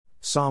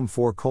Psalm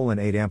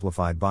 4:8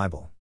 Amplified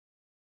Bible.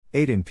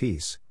 8 In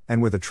peace,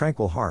 and with a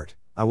tranquil heart,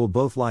 I will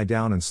both lie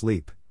down and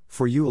sleep,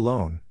 for you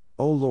alone,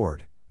 O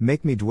Lord,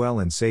 make me dwell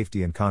in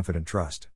safety and confident trust.